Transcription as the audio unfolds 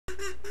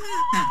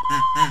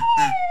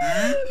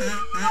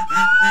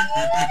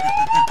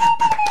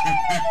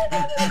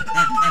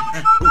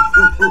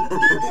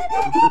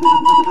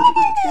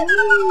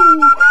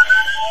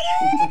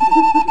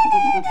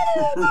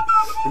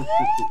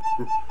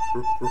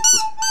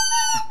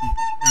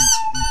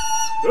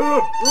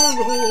Wrong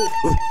hole!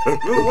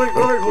 Wait,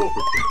 right hole!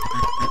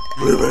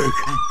 Remake!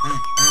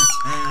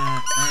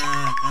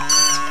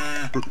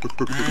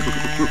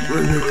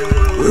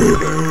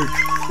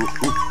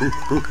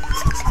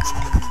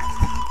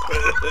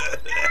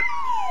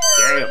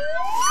 Damn.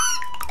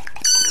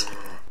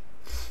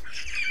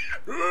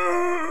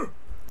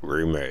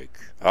 Remake.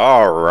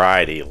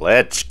 Alrighty,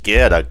 let's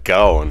get a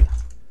going.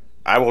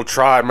 I will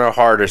try my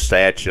hardest to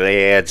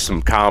actually add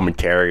some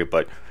commentary,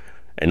 but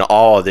in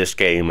all of this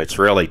game, it's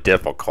really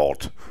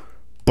difficult.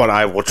 But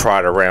I will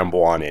try to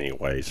ramble on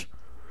anyways.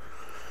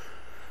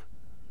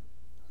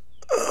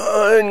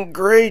 In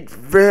great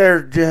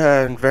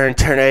ventilation,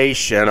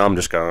 I'm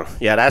just gonna...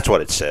 Yeah, that's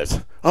what it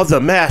says. Of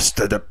the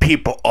master, the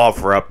people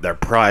offer up their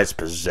prized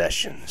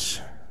possessions.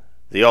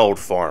 The old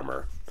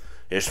farmer,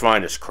 his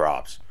finest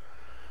crops.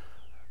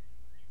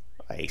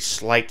 A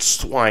slight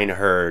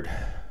swineherd,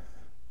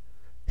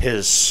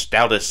 his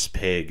stoutest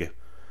pig,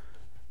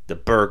 the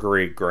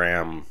burgery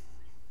Graham,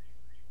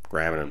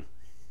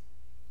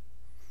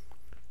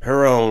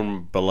 her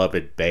own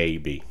beloved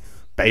babe.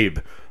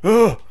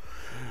 Oh,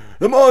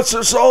 the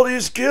monster saw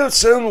these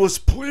gifts and was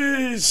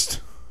pleased.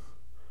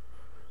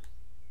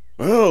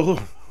 Well,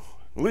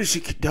 at least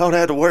you don't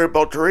have to worry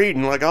about your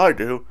eating like I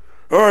do.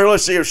 Alright,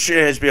 let's see if shit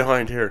is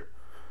behind here.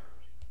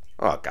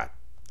 Oh, God.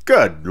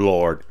 Good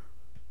Lord.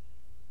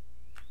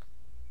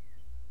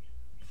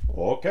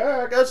 Okay,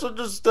 I guess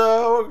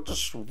I'll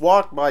just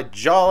walk my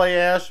jolly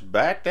ass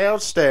back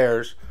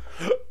downstairs.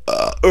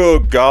 Oh,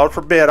 God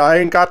forbid, I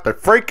ain't got the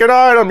freaking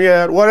item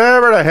yet,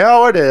 whatever the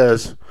hell it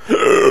is.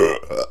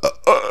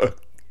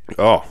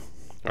 Oh,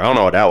 I don't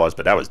know what that was,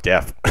 but that was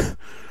death.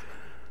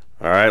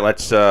 Alright,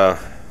 let's, what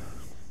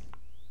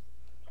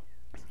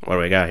do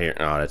we got here?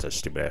 Oh, that's a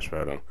stupid ass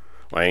photo.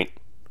 Wait.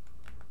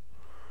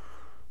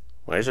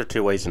 Why is there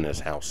two ways in this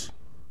house?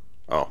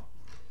 Oh.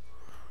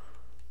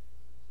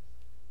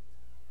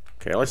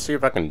 Okay, let's see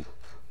if I can...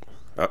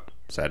 Oh,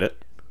 is that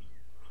it?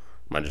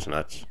 Am I just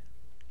nuts?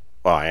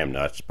 Well, I am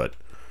nuts, but...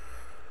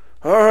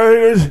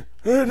 Alright,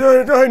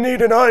 I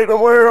need an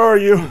item. Where are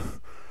you?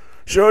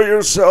 Show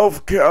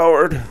yourself,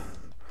 coward.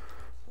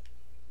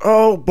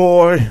 Oh,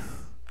 boy.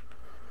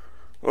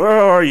 Where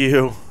are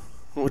you?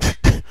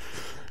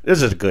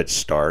 This is a good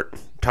start.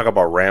 Talk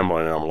about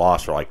rambling and I'm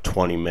lost for like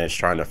 20 minutes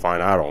trying to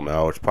find... I don't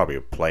know. It's probably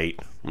a plate.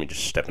 Let me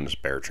just step in this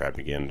bear trap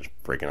again. Just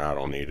freaking I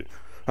don't need it.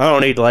 I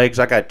don't need legs.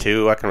 I got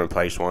two. I can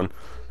replace one.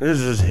 This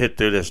is just hit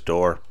through this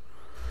door.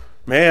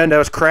 Man, that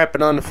was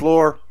crapping on the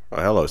floor.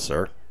 Oh, hello,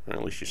 sir.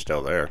 At least you're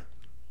still there.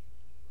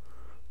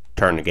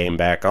 Turn the game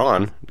back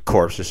on. The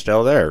corpse is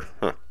still there.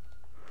 Huh.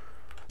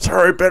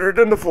 Sorry, better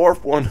than the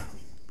fourth one.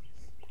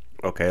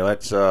 Okay,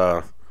 let's,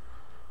 Error.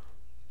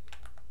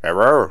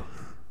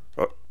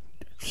 Oh,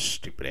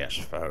 stupid ass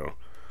photo.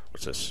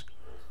 What's this?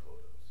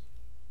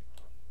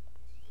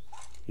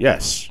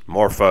 Yes,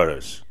 more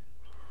photos.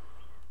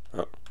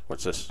 Oh,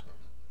 what's this?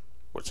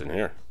 What's in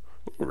here?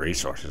 Ooh,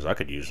 resources. I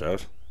could use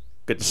those.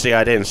 Good to see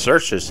I didn't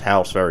search this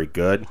house very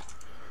good.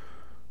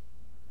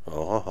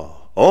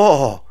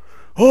 Oh,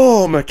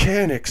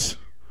 mechanics.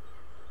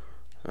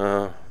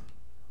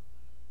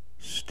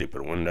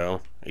 Stupid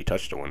window. He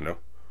touched the window.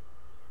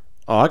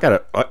 Oh, I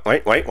gotta...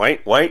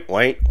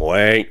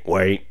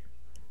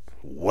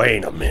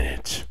 Wait a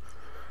minute.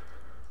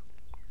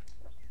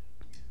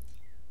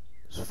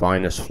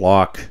 Finest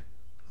flock.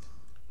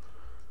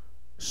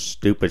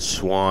 Stupid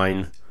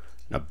swine.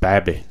 A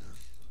babby.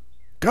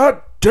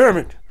 God damn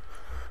it!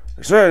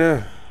 Is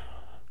that...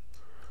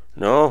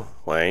 No,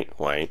 wait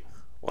a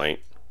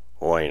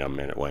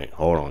minute,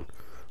 hold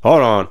on.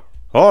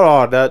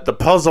 The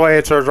puzzle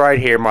answer is right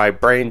here. My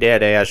brain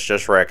dead ass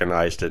just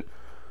recognized it.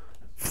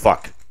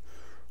 Fuck.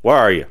 Where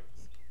are you?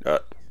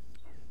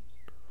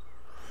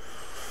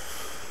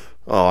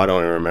 Oh, I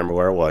don't even remember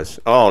where it was.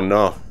 Oh,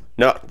 no.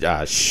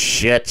 Ah,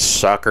 shit,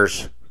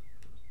 suckers.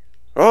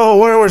 Oh,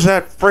 where was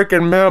that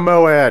freaking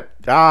memo at?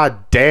 Ah,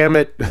 damn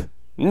it.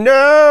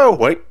 No!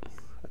 Wait.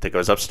 I think it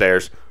was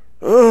upstairs.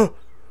 Oh,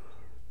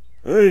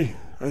 hey,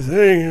 I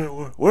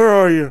think, where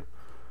are you?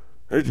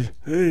 Hey,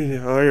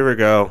 oh, here we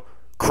go.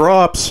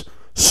 Crops,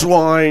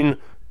 swine,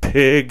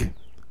 pig.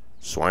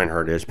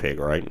 Swineherd is pig,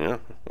 right? Yeah,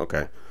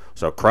 okay.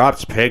 So,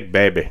 crops, pig,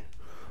 baby.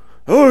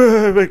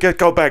 Oh, we gotta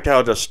go back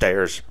down the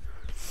stairs.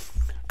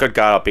 Good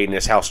God, I'll be in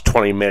this house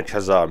 20 minutes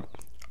because,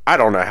 I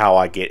don't know how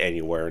I get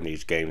anywhere in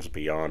these games, to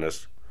be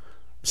honest.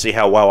 See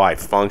how well I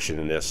function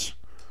in this.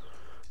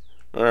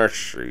 Let's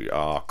see,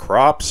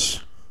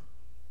 crops.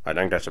 I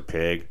think that's a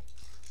pig.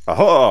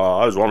 Oh,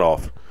 I was one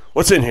off.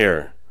 What's in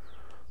here?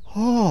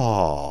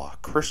 Oh,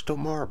 crystal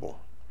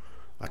marble.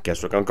 I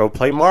guess we're gonna go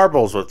play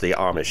marbles with the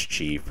Amish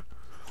chief.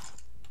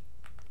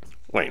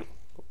 Wait.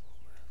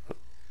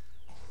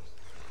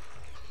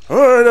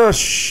 Oh, no,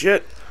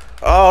 shit.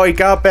 Oh, he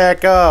got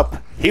back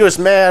up. He was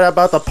mad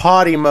about the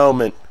potty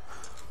moment.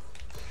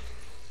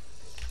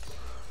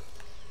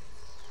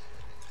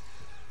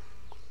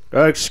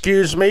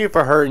 Excuse me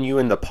for hurting you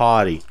in the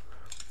potty.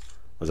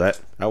 That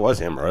was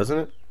him,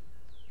 wasn't it?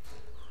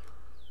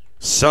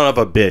 Son of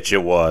a bitch,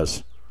 it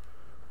was.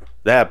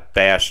 That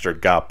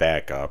bastard got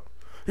back up.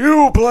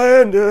 You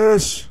planned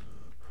this!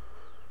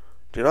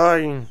 Did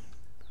I?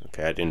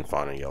 Okay, I didn't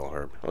find a yellow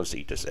herb. Let's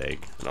eat this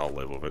egg, and I'll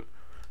live with it.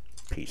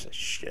 Piece of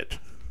shit.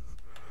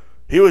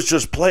 He was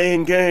just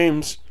playing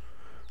games.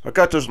 I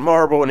got this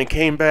marble, and he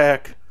came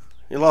back.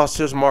 He lost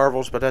his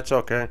marbles, but that's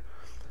okay.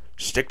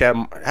 Stick that...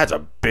 That's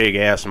a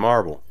big-ass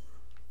marble.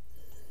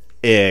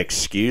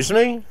 Excuse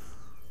me?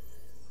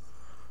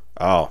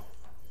 Oh.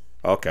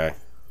 Okay.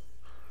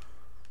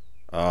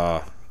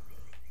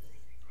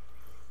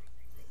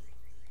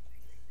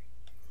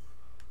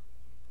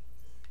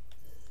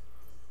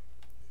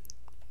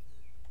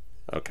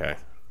 Okay.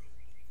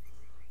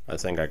 I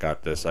think I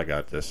got this. I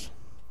got this.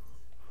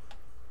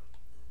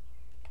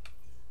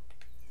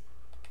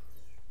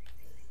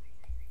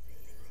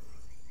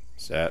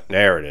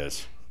 There it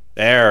is.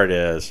 There it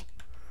is.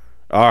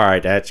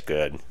 Alright, that's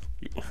good.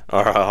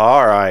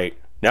 Alright.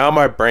 Now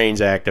my brain's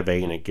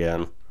activating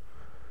again.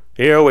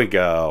 Here we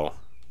go.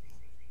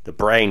 The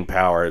brain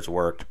power has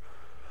worked.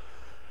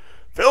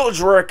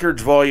 Village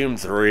Records Volume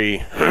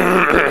 3.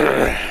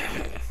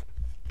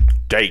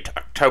 Date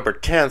October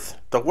 10th.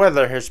 The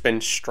weather has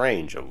been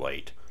strange of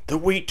late. The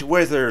wheat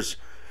withers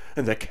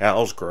and the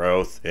cows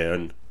grow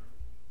thin.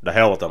 The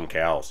hell with them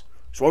cows.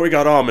 So what we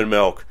got almond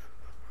milk.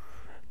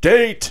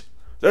 Date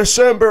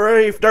December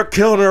 8th. They're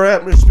killing our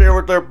atmosphere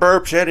with their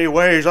burps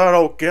anyways. I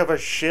don't give a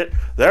shit.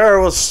 There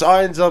was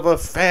signs of a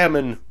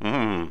famine.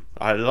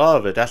 I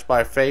love it. That's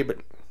my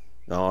favorite.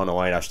 No,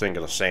 wait, I was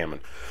thinking of salmon.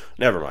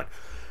 Never mind.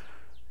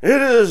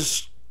 It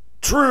is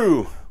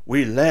true.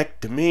 We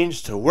lack the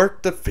means to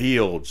work the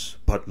fields,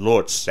 but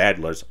Lord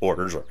Sadler's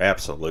orders are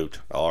absolute.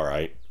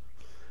 Alright.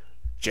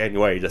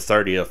 January the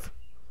 30th.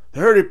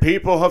 30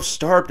 people have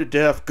starved to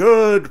death.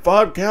 Good.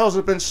 5 cows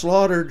have been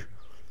slaughtered.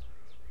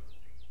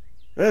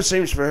 That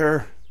seems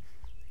fair.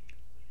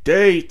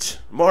 Date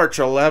March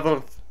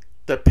 11th.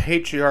 The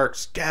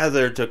patriarchs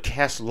gathered to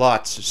cast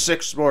lots.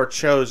 6 more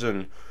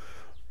chosen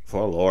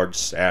for Lord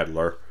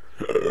Sadler.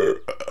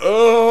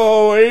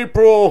 Oh,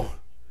 April.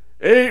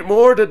 8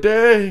 more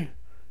today.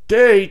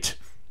 Date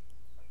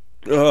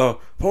 4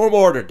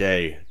 more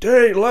today.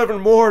 Date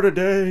 11 more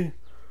today.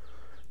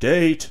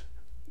 Date.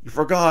 You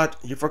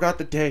forgot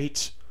the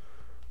dates.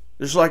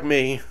 Just like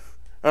me.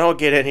 I don't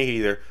get any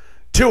either.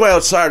 2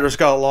 outsiders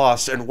got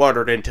lost and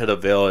wandered into the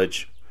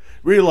village.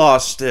 We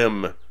lost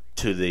them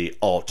to the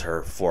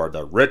altar for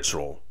the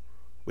ritual.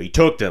 We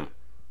took them.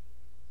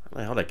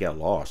 How'd they get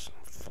lost?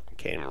 Fucking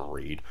can't even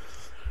read.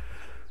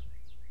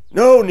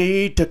 No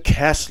need to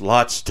cast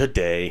lots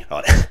today.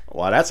 Oh,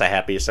 well, that's the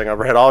happiest thing I've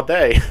read all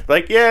day.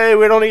 Like, yay,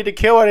 we don't need to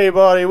kill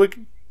anybody. We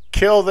can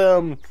kill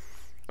them.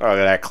 Oh, look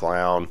at that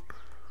clown.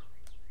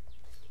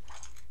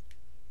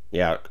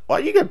 Yeah, well,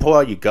 you can pull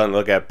out your gun and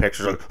look at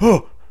pictures like,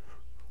 oh,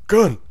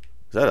 gun.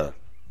 Is that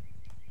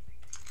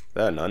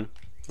a nun?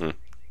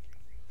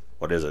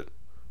 What is it?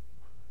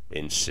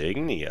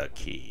 Insignia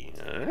key.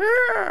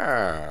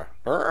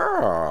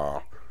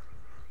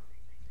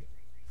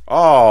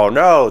 Oh,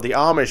 no, the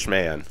Amish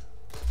man.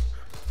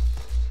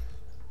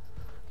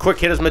 Quick,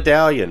 hit his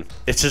medallion.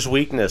 It's his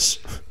weakness.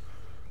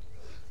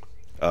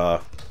 Ooh,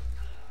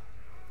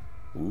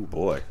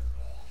 boy.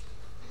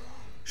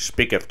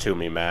 Speaketh to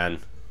me, man.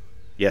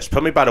 Yes,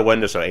 put me by the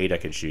window so Ada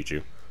can shoot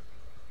you.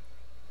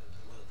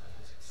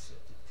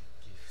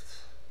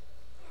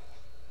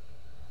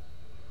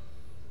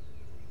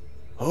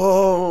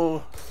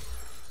 Oh.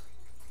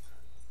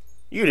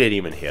 You didn't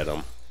even hit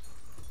him.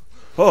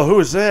 Oh, who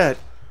is that?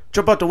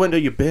 Jump out the window,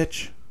 you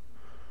bitch.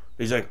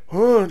 He's like,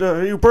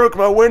 oh, you broke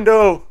my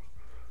window.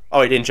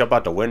 Oh, he didn't jump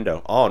out the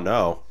window. Oh,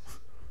 no.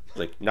 He's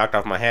like, knocked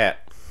off my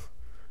hat.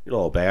 You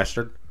little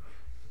bastard.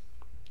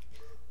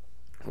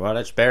 Well,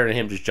 that's better than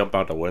him just jump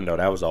out the window.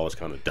 That was always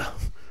kind of dumb.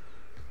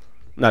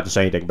 Not to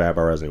say anything bad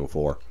about Resident Evil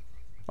 4.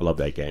 I love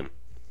that game.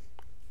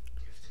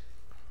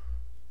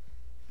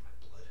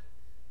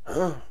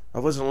 Huh? I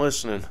wasn't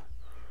listening.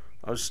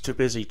 I was too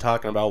busy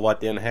talking about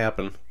what didn't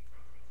happen.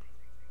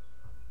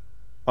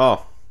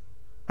 Oh.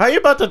 How you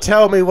about to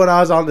tell me when I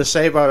was on the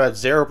save I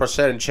was at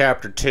 0% in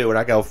chapter 2 and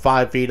I go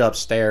 5 feet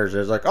upstairs?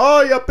 It's like,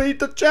 oh, you beat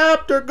the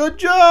chapter. Good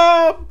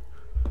job.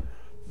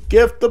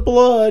 Gift the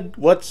blood.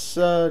 What's,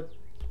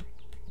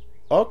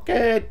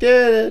 Okay, I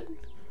did it.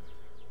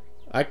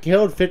 I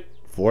killed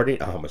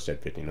 40. I almost said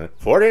 59.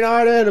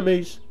 49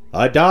 enemies.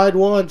 I died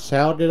once.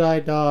 How did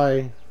I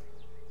die?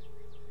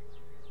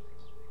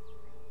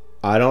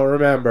 I don't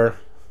remember.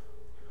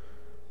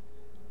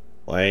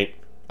 Wait.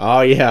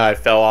 Oh, yeah, I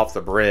fell off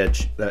the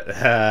bridge.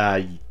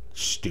 You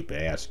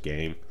stupid ass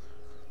game.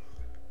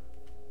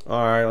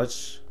 Alright,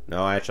 let's...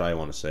 No, actually, I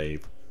want to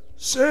save.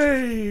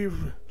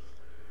 Save!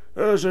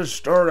 Let's just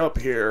start up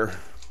here.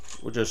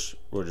 We'll just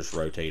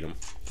rotate them.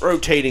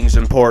 Rotating's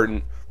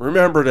important.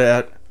 Remember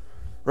that.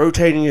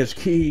 Rotating is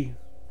key.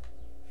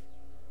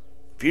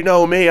 If you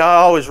know me, I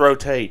always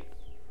rotate.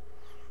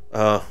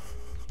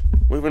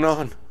 Moving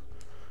on.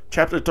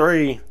 Chapter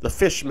 3, The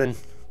Fishman.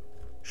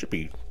 Should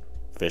be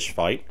fish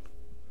fight.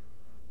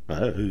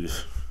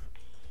 Who's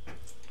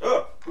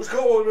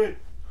calling me?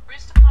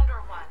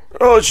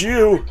 Oh, it's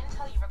you.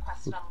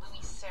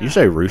 You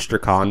say Rooster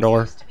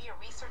Condor? Used to be a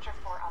researcher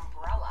for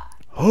Umbrella.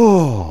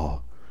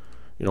 Oh,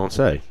 you don't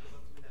say.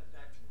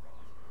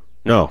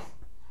 No,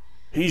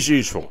 he's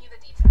useful. Give you the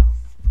details.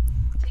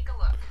 Take a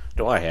look.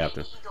 Do I have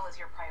Baby to? Eagle is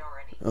your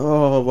priority.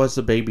 Oh, what's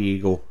the baby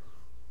eagle?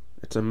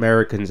 It's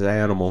American's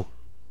animal.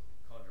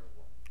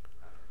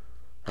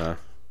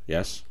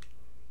 Yes.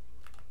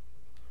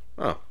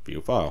 Oh,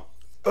 view file.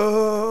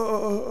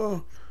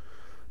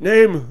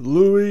 Name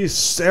Louis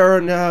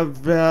Sarah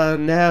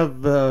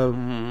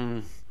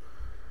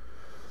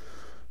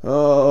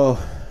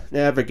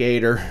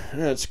Navigator.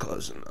 That's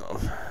close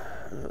enough.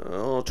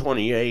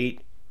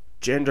 28.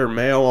 Gender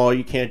male. Oh,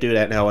 you can't do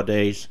that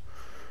nowadays.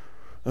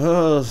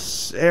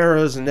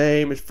 Sarah's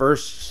name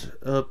first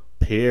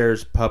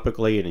appears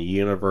publicly in the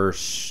Universe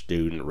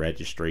Student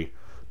Registry.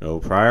 No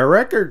prior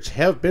records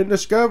have been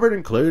discovered,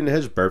 including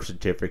his birth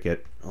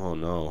certificate. Oh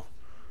no.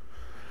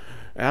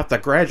 After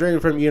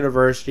graduating from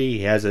university,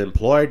 he has been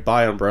employed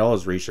by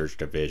Umbrella's research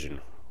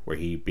division, where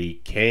he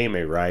became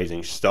a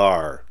rising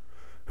star,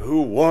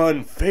 who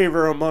won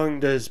favor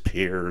among his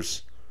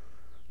peers.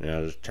 Yeah,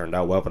 it turned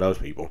out well for those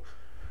people.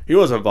 He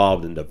was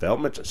involved in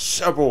development of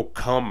several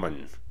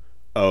common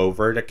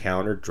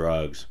over-the-counter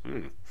drugs,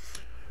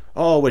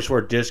 all which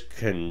were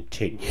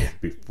discontinued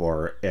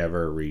before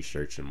ever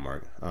research and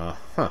market.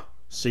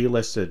 See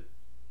listed.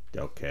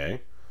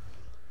 Okay.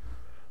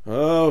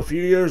 A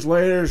few years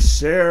later,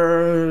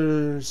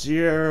 Sierra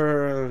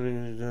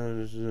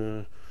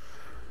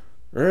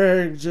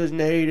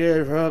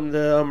originated from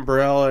the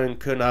Umbrella and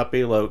could not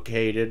be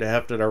located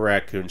after the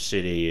Raccoon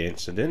City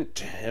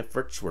incident.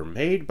 Efforts were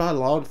made by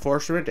law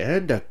enforcement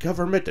and the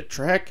government to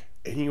track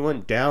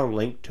anyone down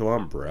linked to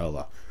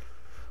Umbrella.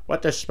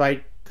 But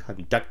despite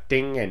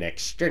conducting an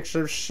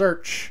extensive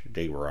search,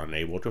 they were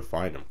unable to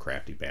find him,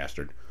 crafty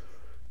bastard.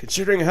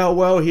 Considering how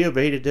well he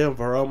evaded them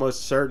for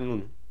almost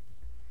certain...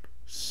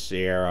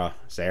 Sarah,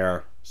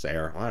 why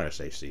did I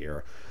say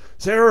Sierra?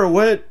 Sarah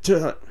went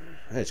to...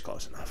 It's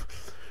close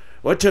enough.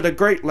 Went to the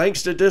great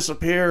lengths to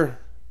disappear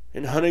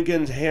in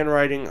Hunnigan's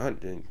handwriting.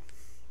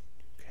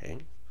 Okay.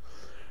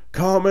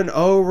 Common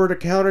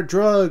over-the-counter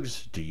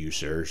drugs. Do you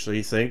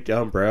seriously think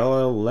the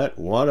Umbrella let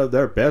one of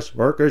their best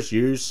workers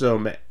use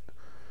some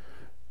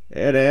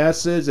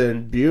antacids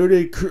and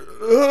beauty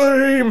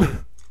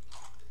cream?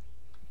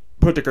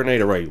 Put the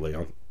grenade away,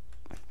 Leon.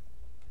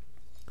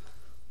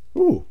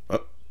 Ooh, I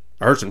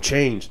heard some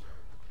chains.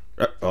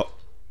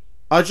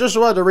 I just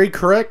wanted to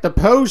recorrect the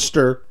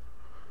poster.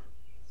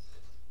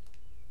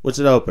 What's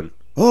it open?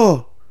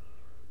 Oh,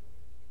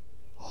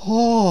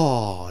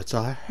 it's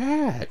a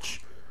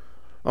hatch.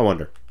 I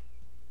wonder.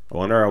 Huh?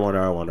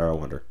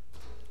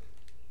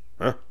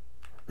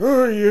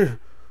 Oh, you're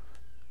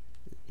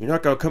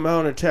not gonna come out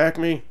and attack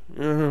me?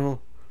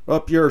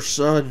 Up yours,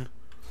 son.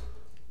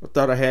 I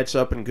thought I had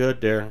something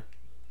good there.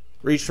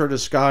 Reach for the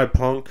sky,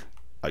 punk.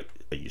 Are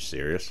you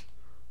serious?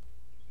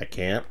 I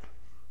can't?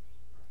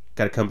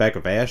 Gotta come back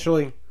with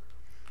Ashley?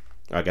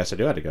 I guess I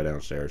do have to go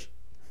downstairs.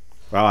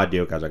 Well, I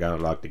do because I gotta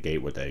unlock the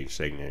gate with the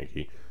insignia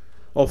key.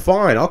 Well,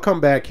 fine. I'll come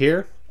back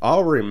here.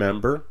 I'll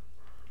remember.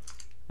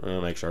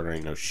 I'll make sure there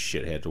ain't no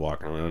shitheads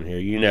walking around here.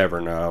 You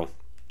never know.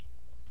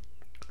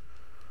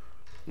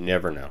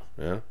 Never know.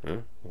 Yeah.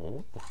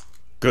 Oh.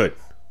 Good.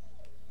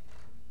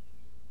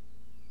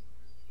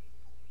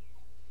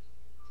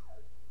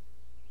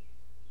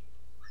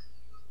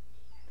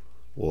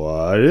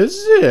 What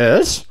is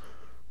this?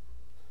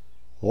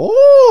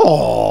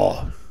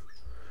 Oh!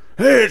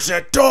 Hey, it's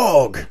that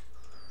dog!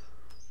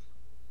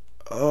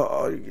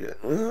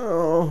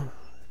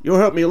 You'll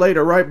help me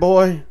later, right,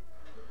 boy?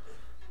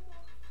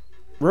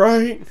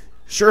 Right?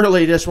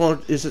 Surely this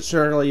won't...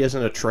 Surely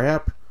isn't a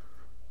trap?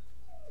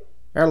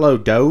 Hello,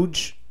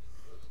 Doge.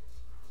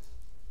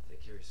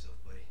 Take care of yourself,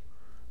 buddy.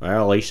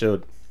 Well,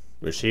 Lisa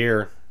was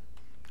here.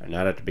 And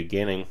not at the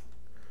beginning.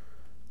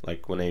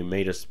 Like when they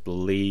made us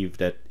believe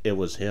that it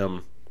was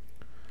him.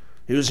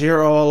 He was here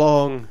all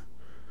along.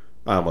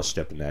 I almost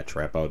stepped in that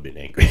trap. I would have been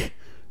angry.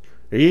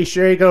 Are you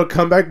sure you're going to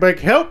come back? Like,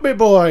 help me,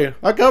 boy.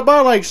 I got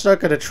my leg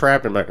stuck in a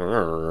trap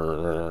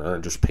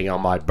and just pee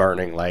on my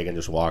burning leg and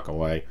just walk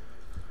away.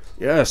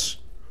 Yes.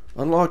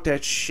 Unlock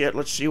that shit.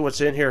 Let's see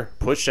what's in here.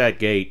 Push that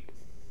gate.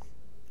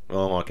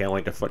 Oh, I can't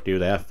wait to do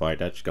that fight.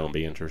 That's going to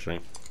be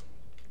interesting.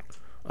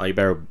 Oh, you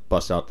better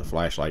bust out the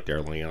flashlight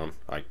there, Leon.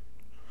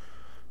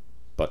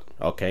 But,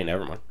 okay,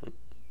 never mind.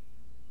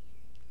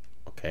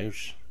 Okay.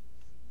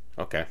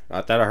 Okay.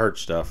 I thought I heard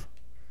stuff.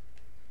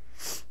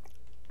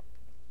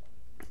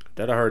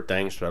 I heard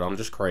things, but I'm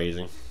just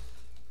crazy.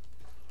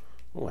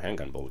 Oh,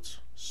 handgun bullets.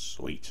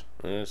 Sweet.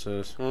 This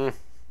is...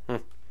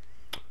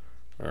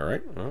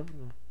 Alright.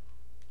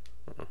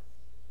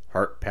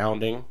 Heart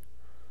pounding.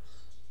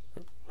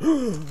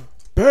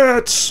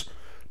 Bats!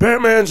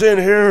 Batman's in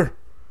here!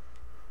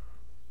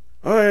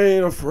 I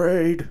ain't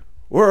afraid.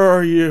 Where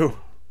are you?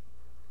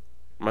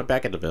 Am I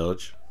back at the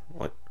village?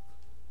 What?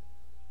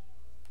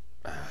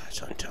 It's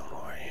unknown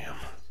where I am.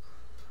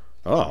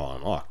 Oh,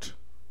 unlocked.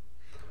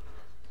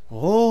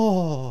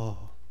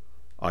 Oh,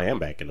 I am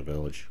back in the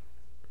village.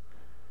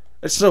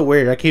 It's so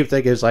weird. I keep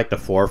thinking it's like the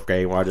 4th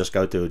game where I just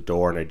go through a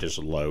door and it just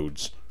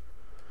loads.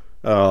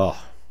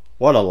 Oh,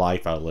 what a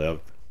life I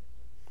lived.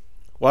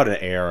 What an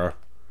era.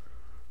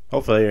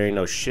 Hopefully there ain't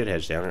no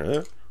shitheads down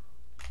here.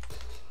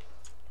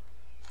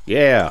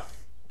 Yeah.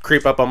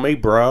 Creep up on me,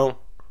 bro.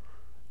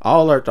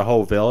 I'll alert the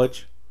whole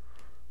village.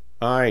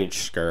 I ain't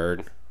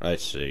scared.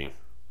 Let's see.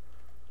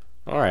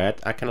 Alright,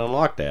 I can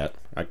unlock that.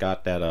 I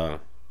got that,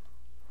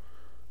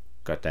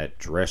 got that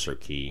dresser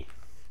key.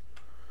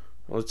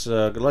 Let's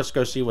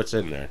go see what's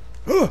in there.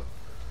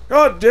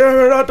 God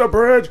damn it, not the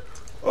bridge!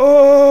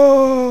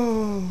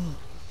 Oh!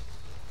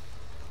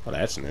 Oh,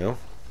 that's new.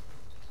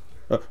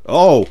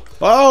 Oh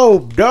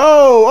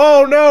no!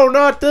 Oh no!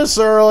 Not this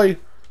early!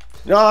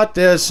 Not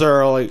this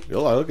early!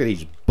 Oh, look at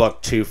these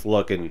buck-tooth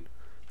looking.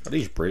 Are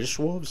these British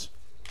wolves?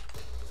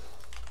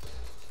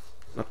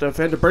 Not to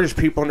offend the British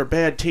people and their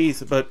bad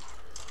teeth, but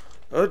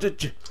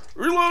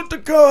reload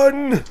the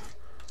gun!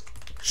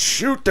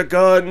 Shoot the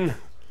gun!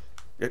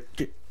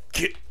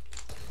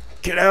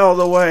 Get out of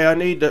the way!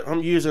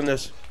 I'm using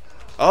this.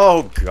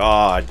 Oh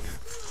God!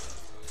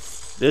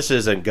 This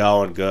isn't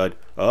going good.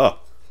 Oh.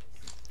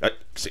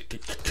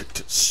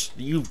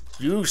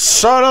 You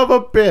son of a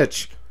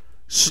bitch!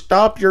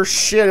 Stop your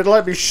shit and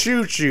let me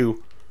shoot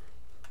you!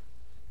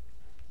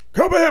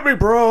 Come at me,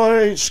 bro!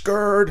 I ain't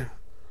scared.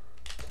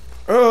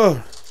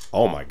 Oh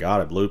my God!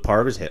 I blew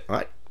part of his head.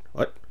 What?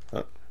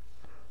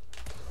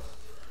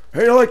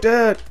 Hey, you like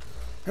that?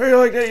 Hey, you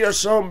like that? You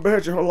son of a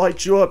bitch! I'll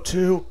light you up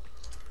too.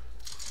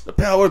 The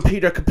power of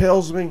Peter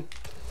compels me.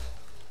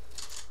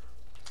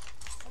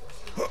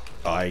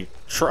 I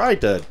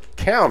tried to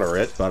counter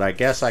it, but I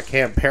guess I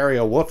can't parry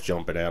a wolf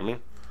jumping at me.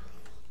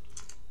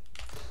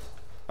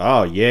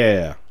 Oh,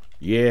 yeah.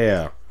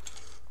 Yeah.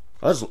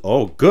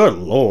 Oh, good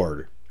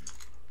Lord.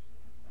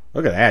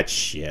 Look at that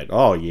shit.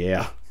 Oh,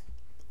 yeah.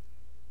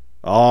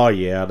 Oh,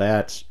 yeah,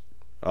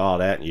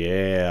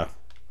 yeah.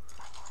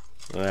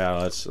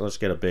 Yeah, let's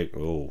get a big...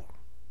 Ooh.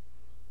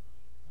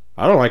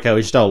 I don't like how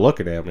he's still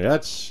looking at me.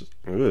 That's...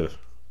 Ugh.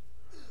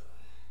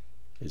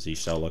 Is he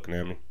still looking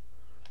at me?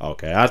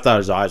 Okay, I thought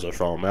his eyes were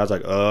from me. I was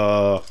like,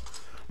 I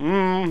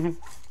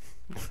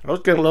was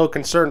getting a little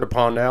concerned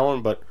upon that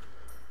one, but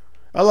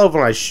I love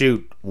when I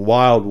shoot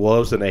wild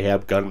wolves and they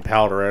have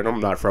gunpowder in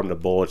them, not from the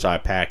bullets I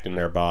packed in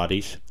their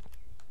bodies.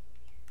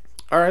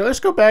 Alright,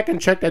 let's go back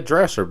and check that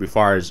dresser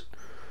before I was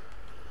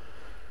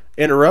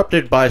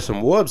interrupted by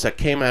some wolves that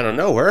came out of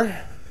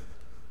nowhere.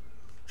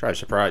 Try to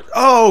surprise...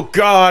 Oh,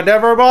 God,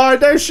 never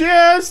mind, there she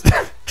is!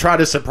 Try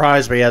to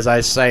surprise me as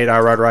I say it, I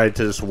run right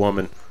into this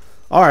woman.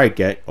 Alright,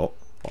 get... Oh.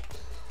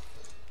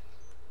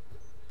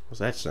 What's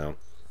that sound?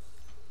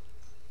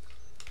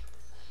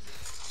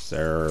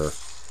 Sir.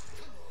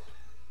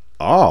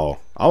 Oh,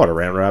 I would have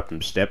ran right up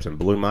them steps and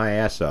blew my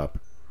ass up.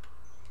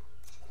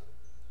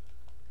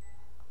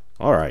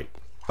 Alright.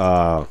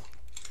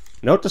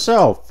 Note to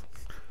self.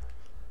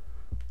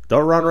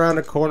 Don't run around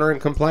the corner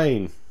and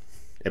complain.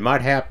 It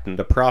might happen.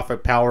 The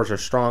prophet powers are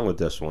strong with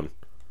this one.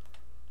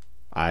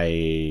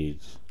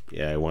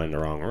 Yeah, I went in the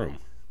wrong room.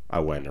 I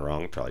went in the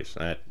wrong place.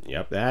 That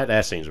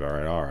seems about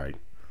right. Alright.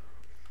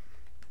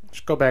 Let's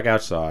go back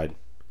outside.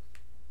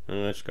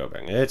 Let's go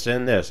back. It's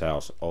in this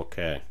house.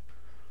 Okay.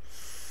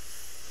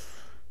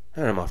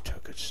 And I'm off to a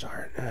good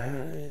start.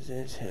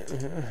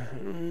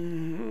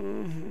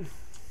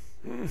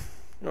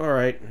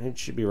 Alright. It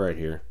should be right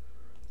here.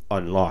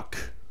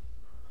 Unlock.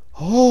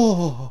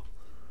 Oh!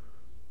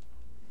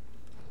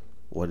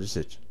 What is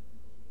it?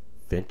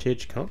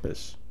 Vintage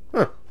compass.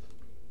 Huh.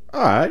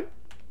 Alright.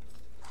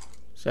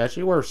 It's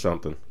actually worth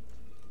something.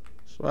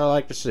 That's what I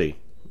like to see.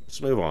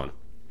 Let's move on.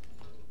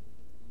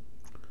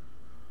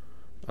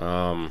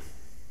 I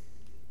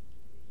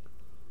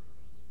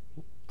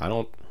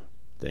don't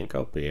think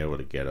I'll be able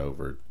to get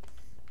over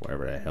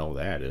whatever the hell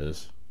that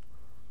is.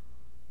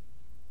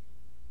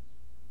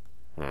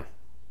 Huh.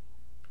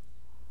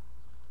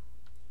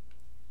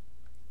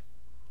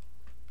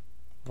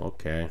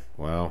 Okay,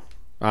 well.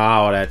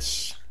 Oh,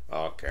 that's...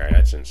 Okay,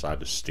 that's inside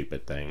the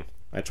stupid thing.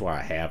 That's why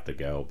I have to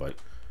go, but...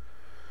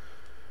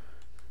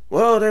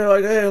 Well, they're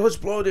like, hey, let's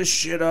blow this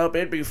shit up.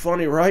 It'd be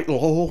funny, right,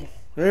 lol?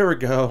 There we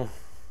go.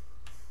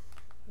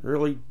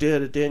 Really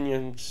did it,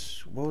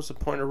 Indians. What was the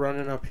point of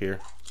running up here?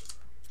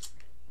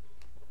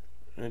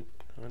 I'll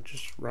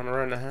just run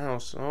around the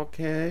house.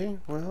 Okay,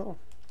 well.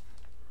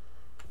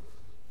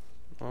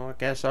 I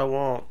guess I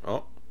won't.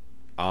 Oh,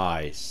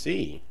 I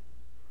see.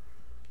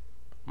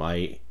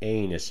 My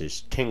anus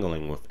is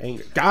tingling with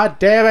anger. God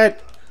damn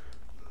it!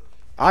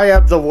 I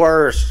am the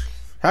worst.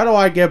 How do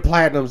I get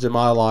platinums in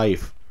my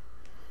life?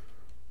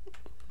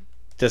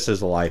 This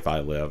is the life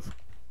I live.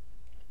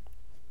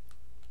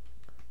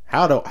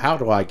 How do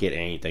I get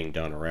anything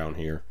done around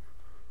here?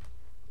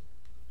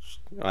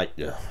 I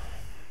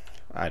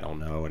don't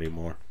know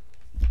anymore.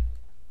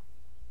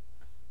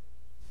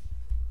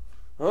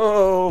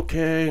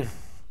 Okay.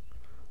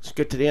 Let's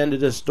get to the end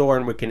of this door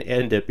and we can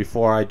end it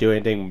before I do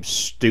anything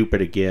stupid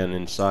again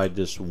inside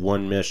this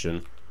one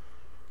mission.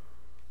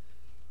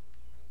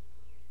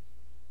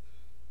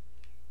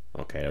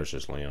 Okay. okay, that was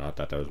just Leon. I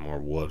thought that was more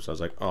whoops. I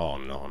was like, oh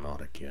no,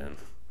 not again.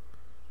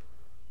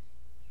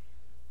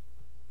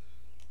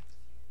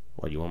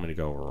 What, you want me to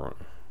go wrong?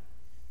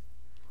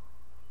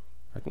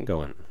 I can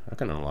go in. I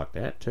can unlock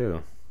that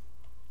too.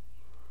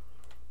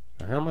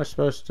 Now, how am I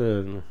supposed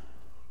to...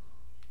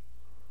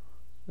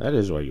 That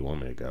is where you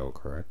want me to go,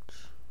 correct?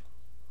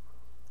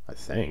 I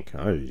think.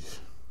 I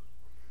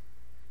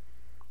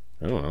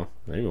don't know.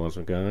 Maybe it wants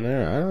me to go in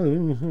there. I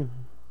don't...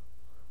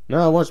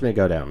 No, it wants me to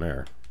go down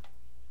there.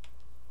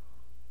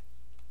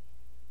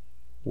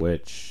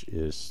 Which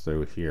is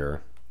through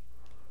here.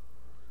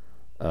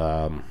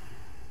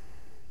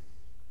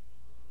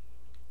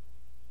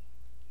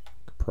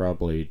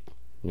 Probably...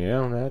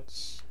 Yeah,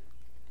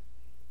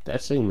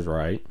 that seems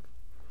right.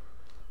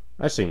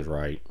 That seems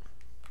right.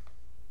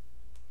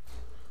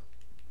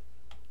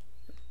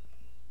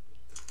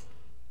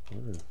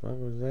 What the fuck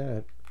was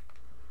that?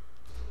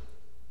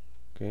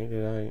 Okay,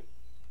 did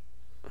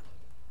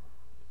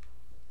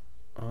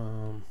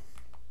I...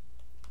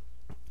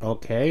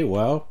 Okay,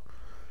 well...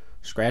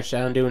 Scratch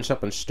down doing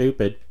something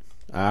stupid.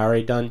 I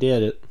already done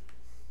did it.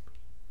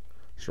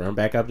 Let's run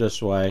back up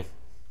this way.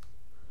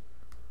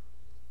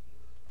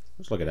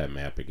 Let's look at that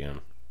map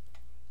again.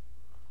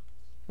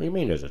 What do you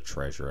mean there's a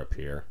treasure up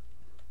here?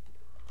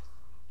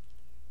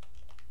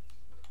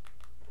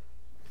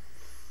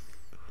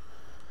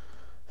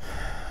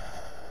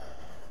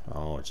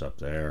 Oh, it's up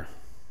there.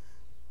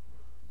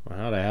 Well,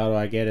 how the hell do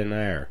I get in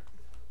there?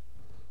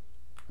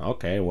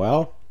 Okay,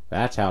 well,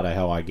 that's how the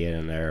hell I get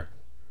in there.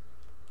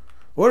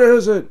 What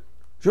is it?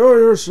 Show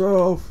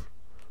yourself.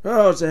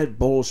 Oh, it's that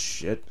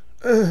bullshit.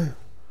 Okay,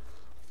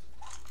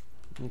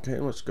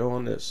 let's go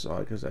on this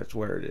side because that's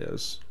where it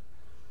is.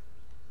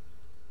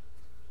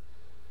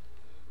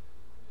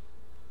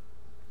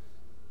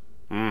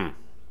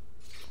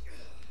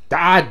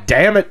 God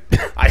damn it!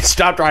 I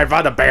stopped right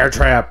by the bear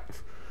trap.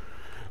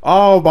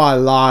 Oh, my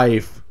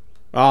life.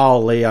 Oh,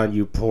 Leon,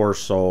 you poor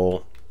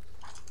soul.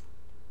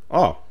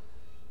 Oh,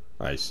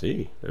 I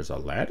see. There's a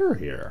ladder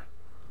here.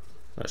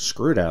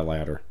 Screw that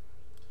ladder.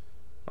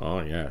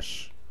 Oh,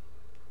 yes.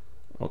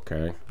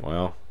 Okay,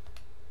 well.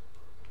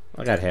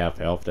 I got half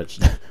health.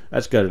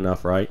 That's good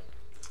enough, right?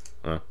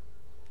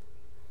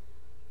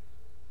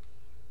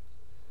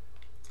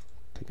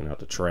 Taking out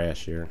the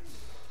trash here.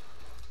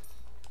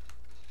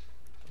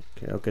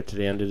 Okay, I'll get to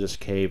the end of this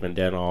cave and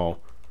then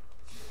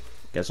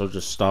guess I'll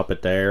just stop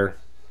it there.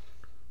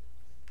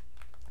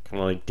 I can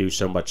only do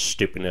so much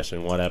stupidness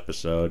in one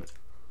episode.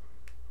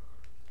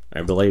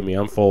 And believe me,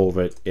 I'm full of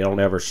it. It'll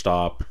never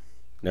stop.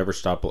 Never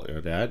stop.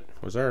 That?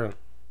 Was there a...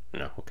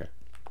 No, okay.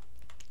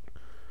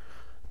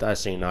 Thought I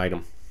seen an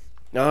item.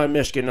 No, I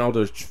missed getting all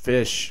those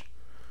fish.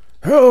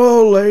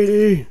 Hello,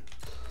 lady.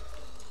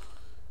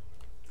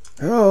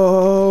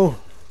 Hello.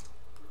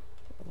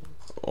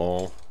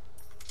 Oh.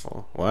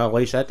 Well, at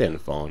least that didn't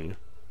fall on you.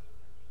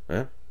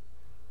 Huh?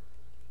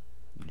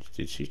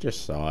 Did she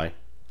just sigh?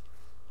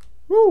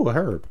 Ooh, a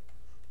herb.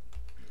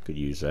 Could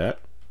use that.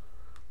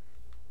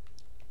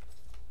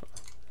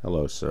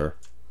 Hello, sir.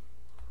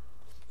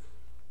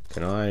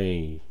 Can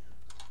I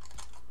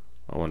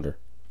wonder.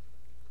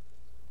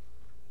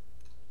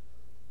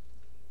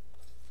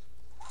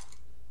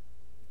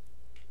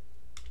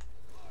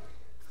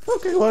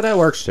 Okay, well, that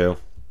works too.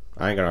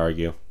 I ain't gonna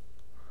argue.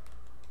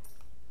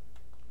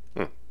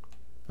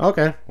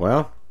 Okay,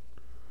 well.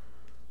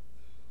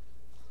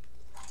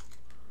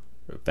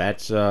 If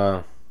that's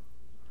the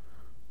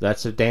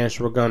dance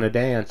we're gonna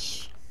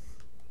dance.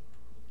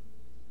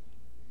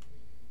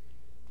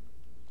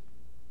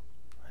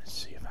 Let's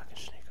see if I can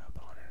sneak up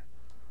on her.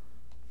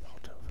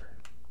 Vault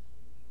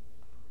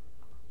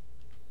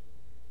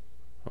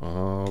over.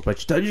 Oh,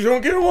 but You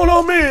don't get one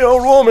on me,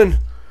 old woman.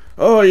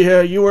 Oh,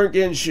 yeah, you weren't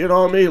getting shit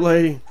on me,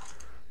 lady.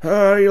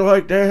 How you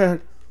like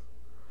that?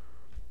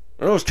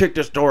 let's kick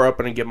this door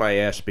open and get my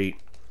ass beat.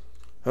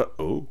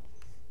 Uh-oh.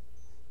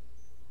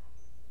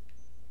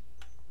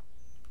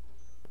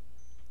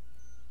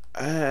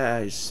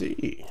 I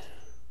see.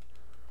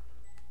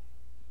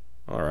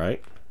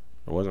 Alright.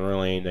 There wasn't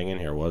really anything in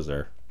here, was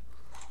there?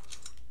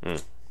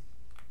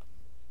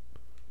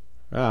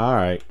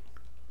 Alright.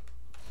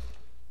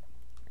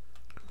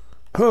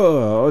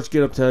 Oh, let's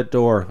get up to that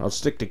door. I'll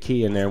stick the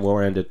key in there and we'll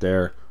end it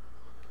there.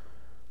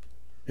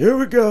 Here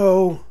we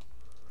go.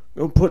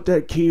 Gonna put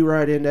that key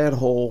right in that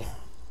hole.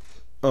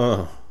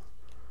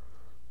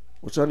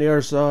 What's on the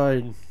other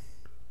side?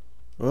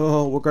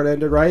 Oh, we're gonna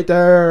end it right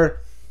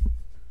there.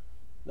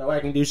 Now I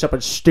can do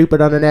something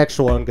stupid on the next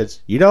one,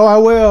 because you know I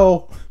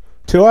will.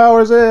 2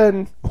 hours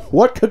in.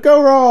 What could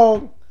go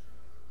wrong?